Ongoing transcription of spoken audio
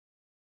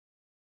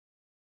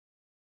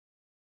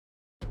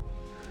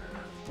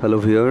Hello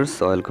viewers,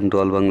 welcome to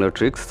all Bangla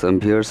tricks.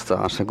 Viewers,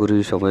 আশা করি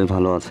সবাই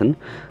ভালো আছেন।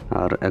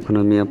 আর এখন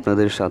আমি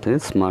আপনাদের সাথে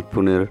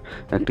স্মার্টফোনের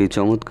একটি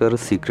চমৎকার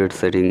সিক্রেট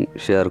সেটিং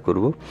শেয়ার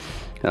করব।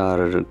 আর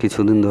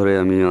কিছুদিন ধরে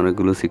আমি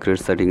অনেকগুলো সিক্রেট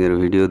সেটিংয়ের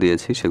ভিডিও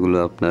দিয়েছি, সেগুলো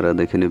আপনারা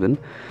দেখে নেবেন।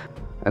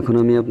 এখন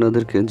আমি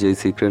আপনাদেরকে যে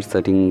সিক্রেট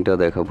সেটিংটা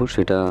দেখাবো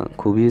সেটা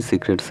খুবই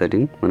সিক্রেট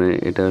সেটিং, মানে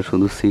এটা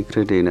শুধু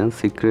সিক্রেটই না,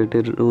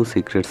 সিক্রেটেরও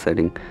সিক্রেট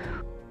সেটিং।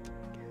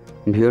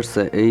 ভিউয়ার্স,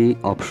 এই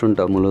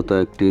অপশনটা মূলত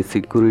একটি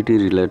সিকিউরিটি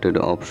রিলেটেড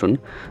অপশন।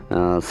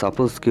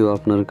 সাপোজ কেউ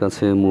আপনার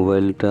কাছে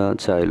মোবাইলটা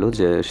চাইলো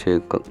যে সে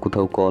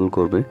কোথাও কল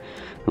করবে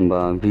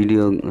বা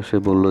ভিডিও, সে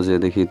বলল যে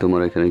দেখি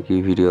তোমার এখানে কি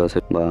ভিডিও আছে,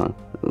 বা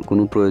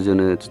কোনো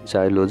প্রয়োজনে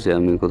চাইলো যে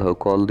আমি কোথাও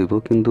কল দিব,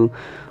 কিন্তু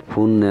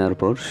ফোন নেওয়ার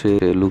পর সে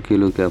লুকিয়ে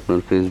লুকিয়ে আপনার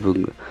ফেসবুক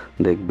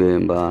দেখবে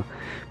বা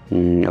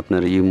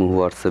আপনার ইমো,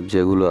 হোয়াটসঅ্যাপ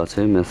যেগুলো আছে,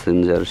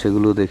 মেসেঞ্জার,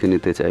 সেগুলো দেখে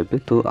নিতে চাইবে।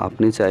 তো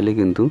আপনি চাইলে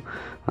কিন্তু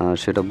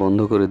সেটা বন্ধ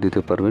করে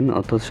দিতে পারবেন।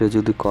 অর্থাৎ সে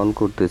যদি কল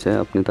করতে চায়,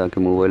 আপনি তাকে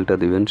মোবাইলটা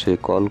দিবেন, সে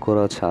কল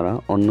করা ছাড়া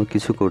অন্য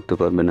কিছু করতে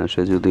পারবে না।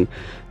 সে যদি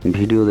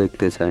ভিডিও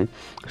দেখতে চায়,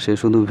 সে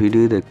শুধু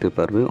ভিডিওই দেখতে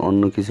পারবে,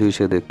 অন্য কিছুই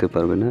সে দেখতে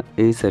পারবে না।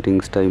 এই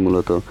সেটিংসটাই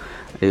মূলত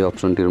এই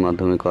অপশনটির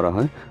মাধ্যমে করা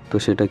হয়। তো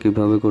সেটা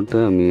কিভাবে করতে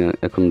হয় আমি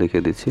এখন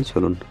দেখিয়ে দিচ্ছি।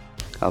 চলুন,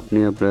 আপনি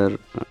আপনার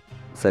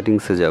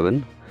সেটিংসে যাবেন।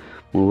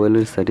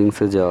 মোবাইলের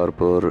সেটিংসে যাওয়ার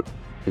পর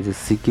এই যে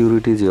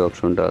সিকিউরিটি যে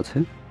অপশনটা আছে,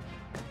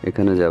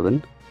 এখানে যাবেন।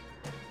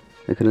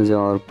 এখানে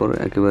যাওয়ার পর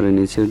একেবারে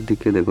নিচের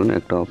দিকে দেখুন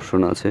একটা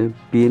অপশন আছে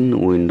পিন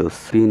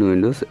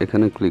উইন্ডোজ,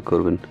 এখানে ক্লিক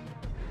করবেন।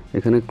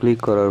 এখানে ক্লিক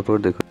করার পর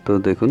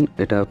দেখুন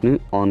এটা আপনি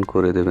অন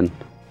করে দেবেন।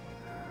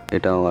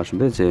 এটাও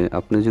আসবে যে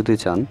আপনি যদি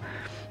চান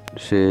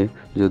সে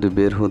যদি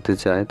বের হতে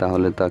চায়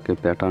তাহলে তাকে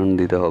প্যাটার্ন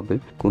দিতে হবে,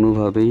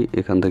 কোনোভাবেই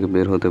এখান থেকে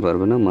বের হতে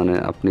পারবে না। মানে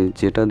আপনি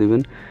যেটা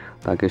দিবেন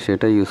তাকে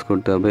সেটাই ইউজ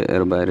করতে হবে,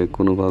 এর বাইরে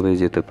কোনোভাবেই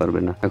যেতে পারবে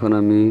না। এখন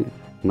আমি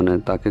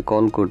তাকে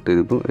কল করতে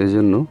দেব, এই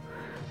জন্য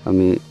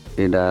আমি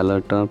এই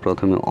ডায়ালারটা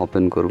প্রথমে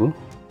ওপেন করব।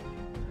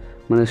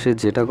 মানে সে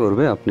যেটা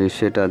করবে, আপনি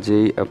সেটা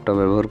যেই অ্যাপটা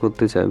ব্যবহার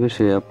করতে চাইবে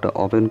সেই অ্যাপটা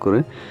ওপেন করে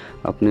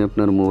আপনি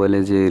আপনার মোবাইলে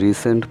যে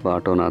রিসেন্ট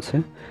বাটন আছে,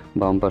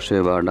 বাম পাশে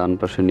বা ডান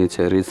পাশে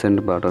নিচে রিসেন্ট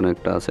বাটন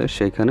একটা আছে,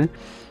 সেখানে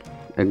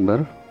একবার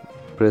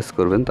প্রেস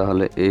করবেন,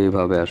 তাহলে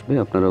এইভাবে আসবে।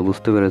 আপনারা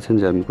বুঝতে পেরেছেন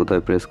যে আমি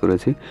কোথায় প্রেস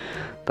করেছি।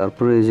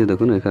 তারপরে এই যে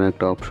দেখুন এখানে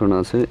একটা অপশন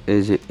আছে,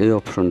 এই যে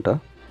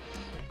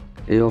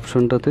এই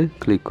অপশনটাতে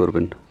ক্লিক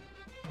করবেন।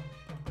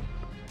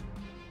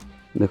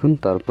 দেখুন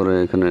তারপরে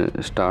এখানে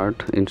স্টার্ট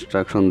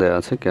ইনস্ট্রাকশন দেওয়া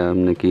আছে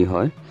কেমনে কি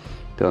হয়।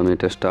 তো আমি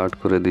এটা স্টার্ট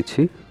করে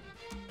দিচ্ছি।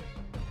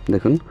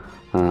 দেখুন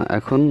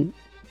এখন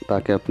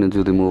তাকে আপনি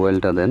যদি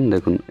মোবাইলটা দেন,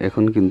 দেখুন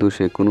এখন কিন্তু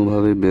সে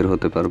কোনোভাবেই বের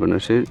হতে পারবে না।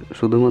 সে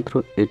শুধুমাত্র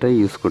এটাই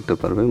ইউজ করতে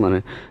পারবে, মানে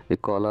এই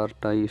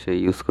কলারটাই সে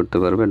ইউজ করতে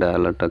পারবে,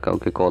 ডায়ালারটা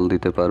কাউকে কল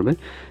দিতে পারবে,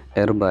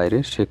 এর বাইরে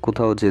সে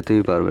কোথাও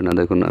যেতেই পারবে না।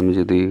 দেখুন আমি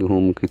যদি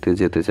হোম কিতে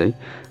যেতে চাই,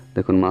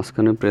 দেখুন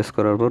মাঝখানে প্রেস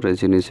করার পর এই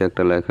যে নিচে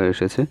একটা লেখা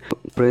এসেছে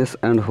press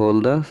and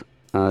hold the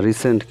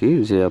recent কি,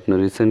 যে আপনার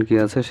রিসেন্ট কি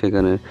আছে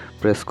সেখানে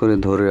প্রেস করে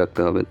ধরে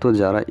রাখতে হবে। তো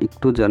যারা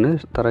একটু জানে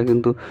তারা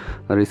কিন্তু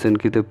রিসেন্ট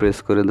কিতে প্রেস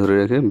করে ধরে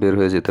রেখে বের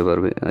হয়ে যেতে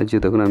পারবে। এই যে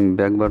দেখুন আমি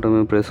ব্যাক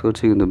বাটনে প্রেস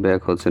করছি কিন্তু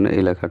ব্যাক হচ্ছে না,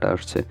 এই লেখাটা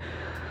আসছে।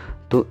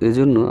 তো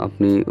এজন্য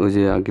আপনি ওই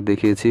যে আগে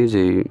দেখিয়েছি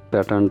যে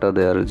প্যাটার্নটা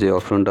দেওয়ার যে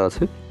অপশনটা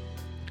আছে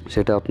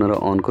সেটা আপনারা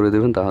অন করে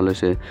দেবেন, তাহলে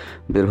সে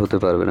বের হতে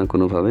পারবে না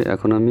কোনোভাবে।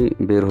 এখন আমি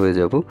বের হয়ে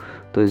যাব,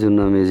 তো এই জন্য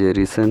আমি যে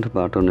রিসেন্ট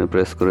বাটনে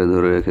প্রেস করে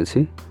ধরে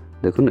রেখেছি,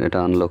 দেখুন এটা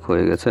আনলক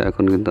হয়ে গেছে।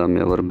 এখন কিন্তু আমি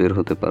আবার বের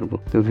হতে পারবো।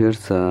 তো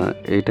ভিউয়ার্স,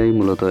 এইটাই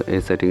মূলত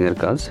এই সেটিংয়ের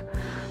কাজ।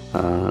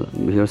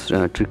 ভিউয়ার্স,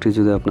 ট্রিকটি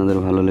যদি আপনাদের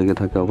ভালো লেগে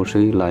থাকে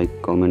অবশ্যই লাইক,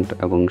 কমেন্ট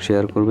এবং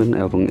শেয়ার করবেন,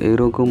 এবং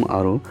এইরকম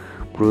আরও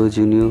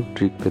প্রয়োজনীয়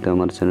ট্রিক পেতে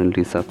আমার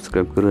চ্যানেলটি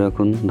সাবস্ক্রাইব করে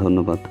রাখুন।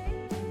 ধন্যবাদ।